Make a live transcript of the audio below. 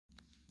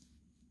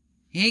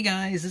Hey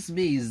guys, this is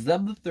me,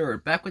 Zub the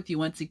Third, back with you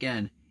once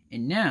again.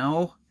 And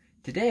now,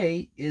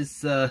 today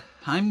is,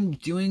 I'm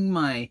doing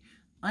my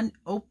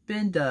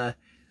unopened,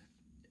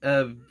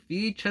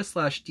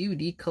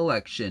 VHS/DVD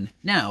collection.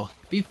 Now,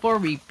 before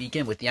we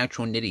begin with the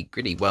actual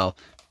nitty-gritty, well,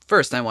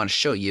 first I want to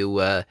show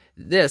you,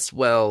 this,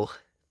 well,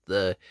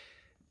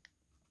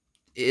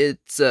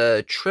 it's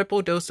a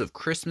triple dose of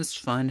Christmas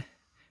fun,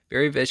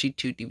 Very Veggie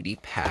 2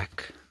 DVD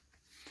pack.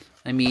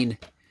 I mean,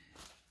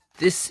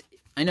 this,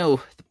 I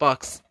know the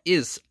box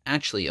is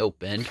actually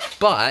open,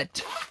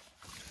 but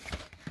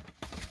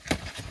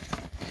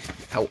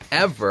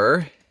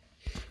however,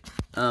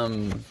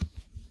 one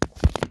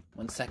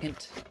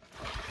second,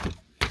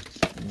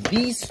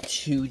 these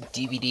two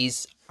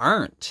DVDs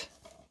aren't.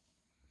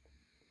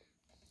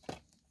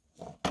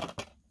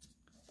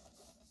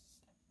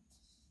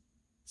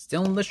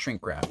 Still in the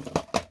shrink wrap,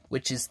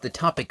 which is the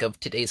topic of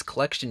today's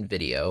collection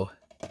video.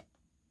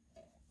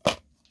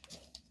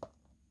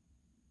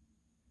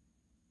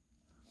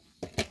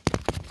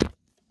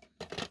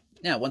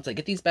 Now, once I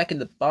get these back in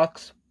the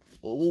box,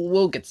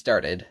 we'll get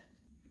started.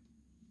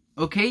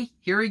 Okay,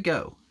 here we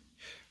go.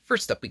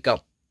 First up, we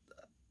got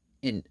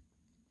an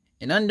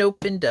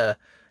unopened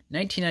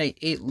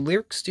 1998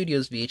 Lyric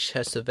Studios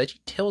VHS of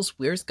VeggieTales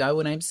Where's God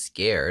When I'm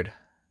Scared.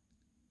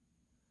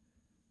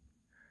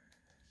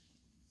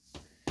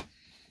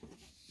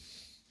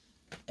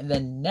 And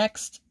then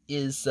next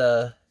is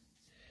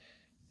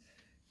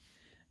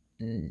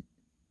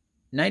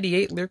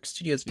 98 Lyric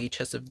Studios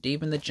VHS of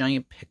Dave and the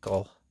Giant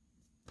Pickle.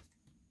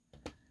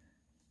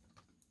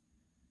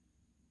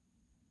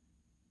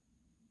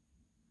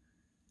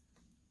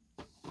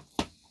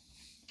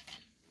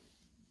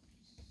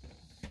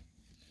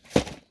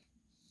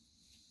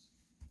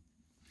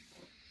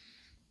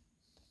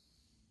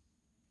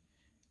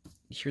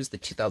 Here's the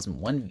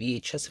 2001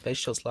 VHS of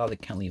VeggieTales Law of the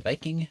County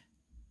Viking.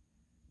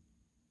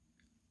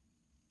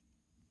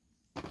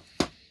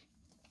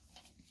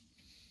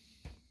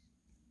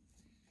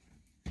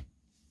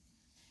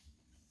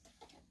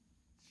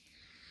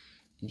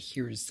 And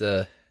here's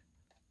the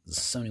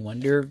Sony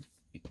Wonder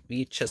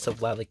VHS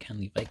of Law of the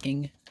County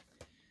Viking.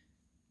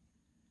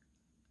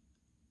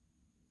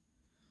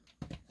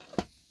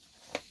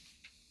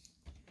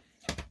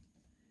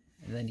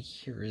 And then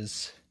here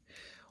is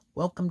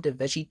Welcome to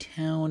Veggie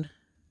Town.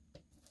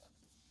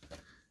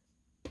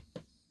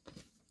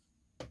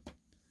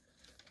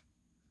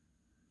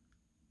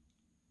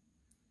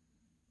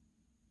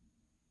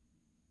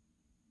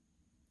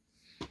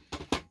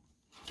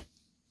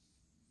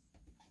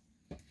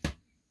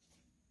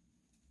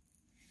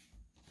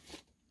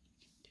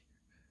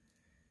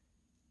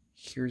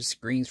 Here's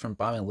screens from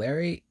Bob and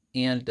Larry,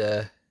 and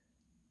this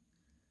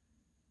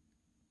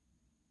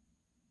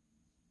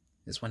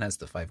one has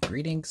the 5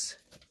 greetings.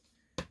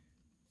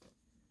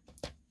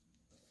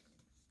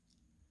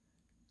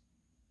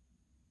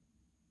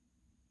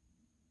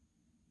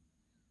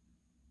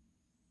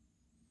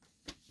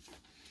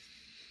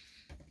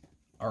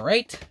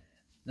 Alright,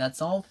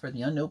 that's all for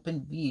the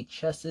unopened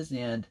VHSs,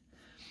 and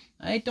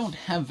I don't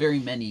have very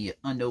many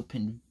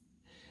unopened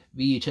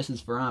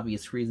VHSs for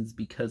obvious reasons,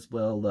 because,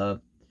 well,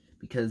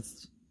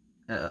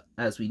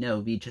 as we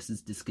know,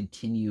 VHSs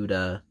discontinued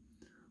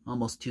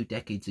almost 2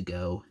 decades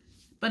ago.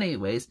 But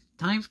anyways,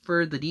 time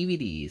for the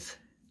DVDs.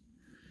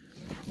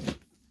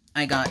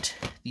 I got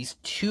these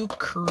 2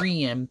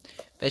 Korean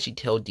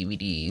VeggieTale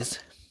DVDs.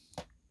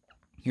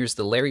 Here's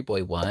the Larry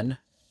Boy one.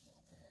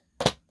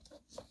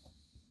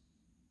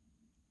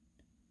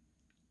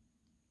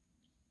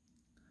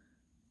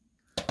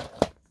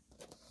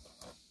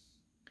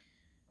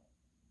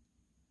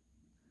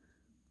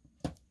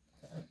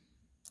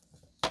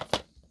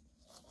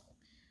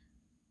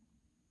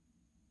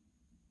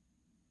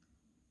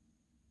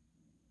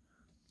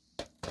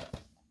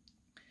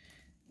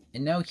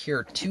 And now here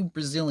are 2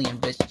 Brazilian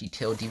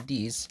VeggieTale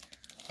DVDs,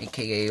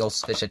 aka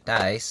Os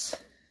Vegetais.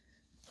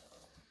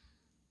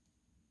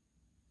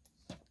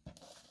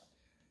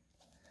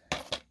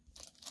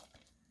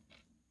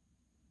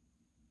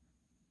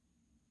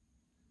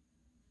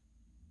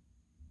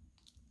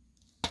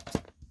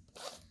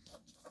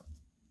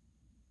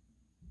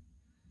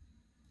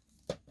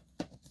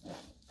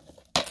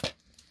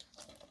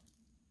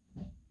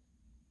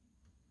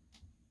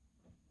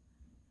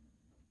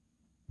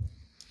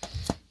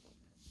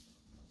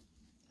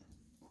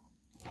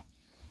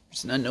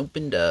 There's an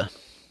unopened, here's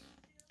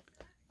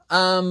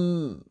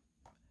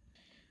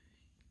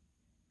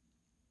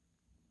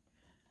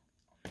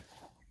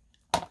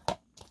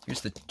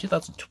the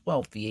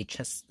 2012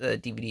 VHS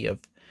DVD of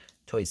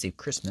Toys Save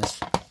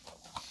Christmas.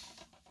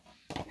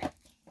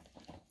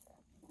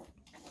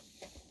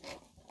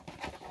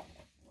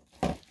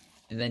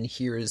 And then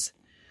here's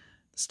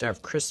the Star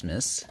of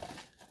Christmas.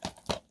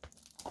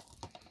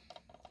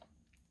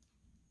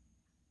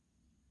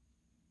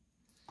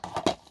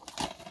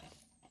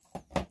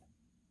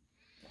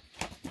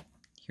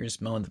 Here's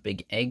Mo and the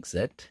Big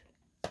Exit.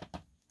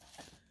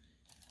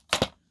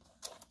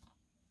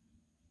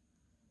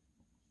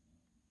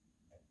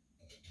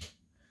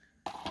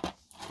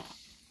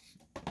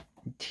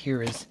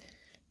 Here is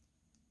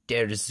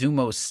der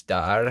Sumo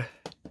Star.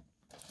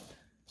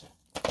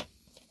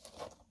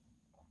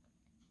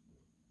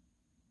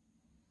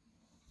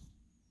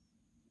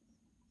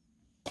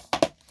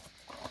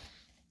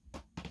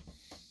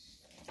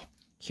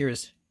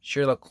 Here's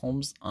Sherlock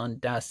Holmes on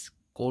das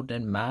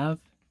Golden Mav.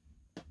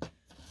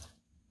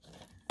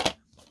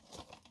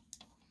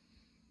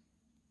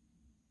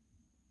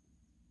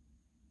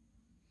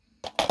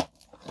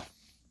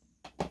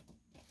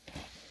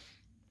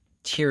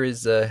 Here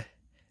is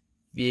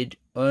vid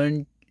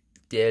un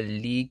der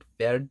Ligue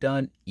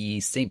Verdun e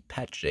St.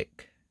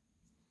 Patrick.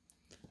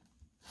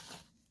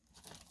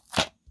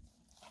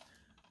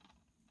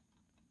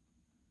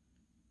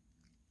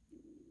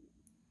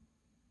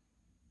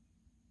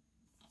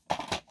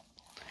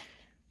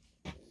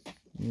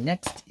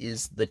 Next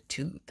is the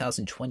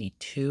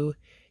 2022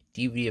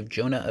 DVD of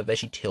Jonah of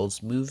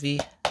VeggieTales movie.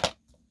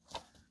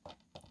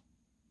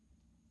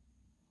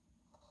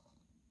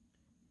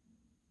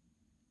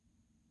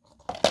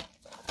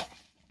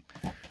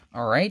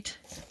 Alright.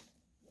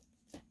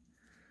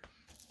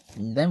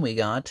 And then we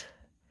got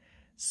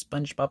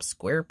SpongeBob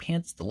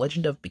SquarePants, The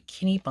Legend of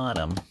Bikini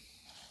Bottom.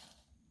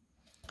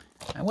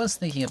 I was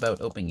thinking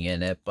about opening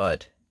it,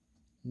 but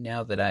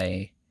now that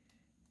I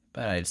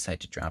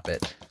decided to drop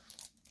it.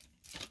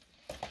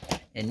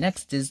 And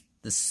next is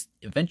The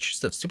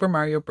Adventures of Super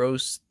Mario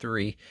Bros.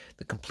 3,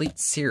 the complete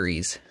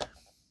series.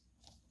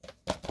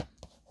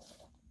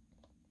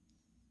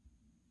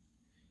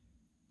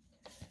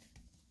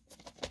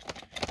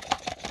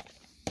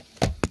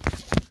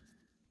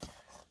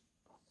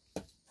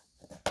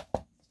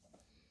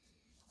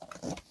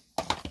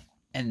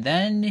 And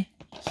then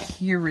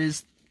here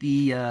is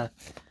the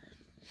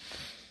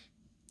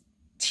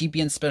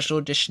TBN special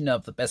edition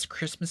of The Best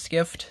Christmas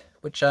Gift,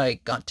 which I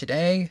got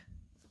today.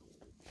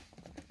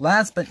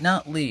 Last but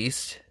not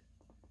least,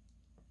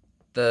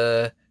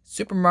 the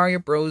Super Mario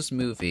Bros.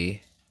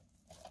 Movie.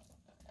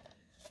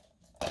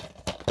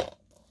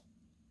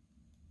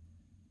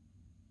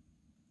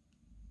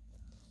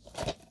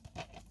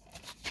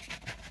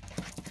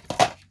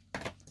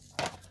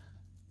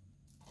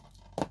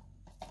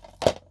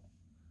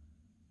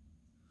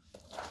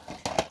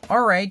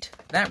 Alright,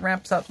 that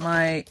wraps up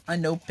my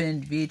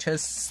unopened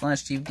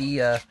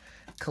VHS/DVD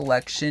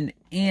collection,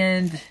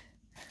 and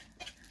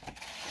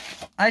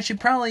I should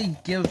probably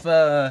give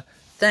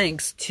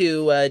thanks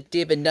to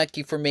David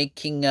Nucky for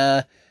making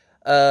this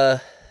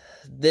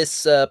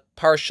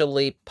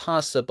partially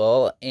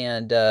possible,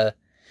 and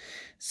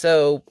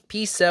so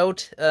peace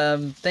out.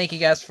 Thank you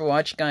guys for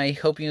watching. I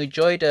hope you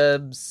enjoyed,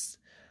 and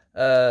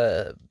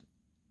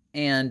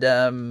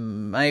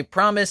I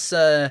promise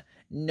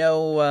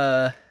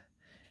no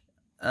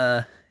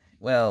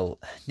well,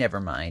 never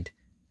mind.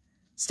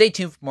 Stay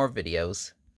tuned for more videos.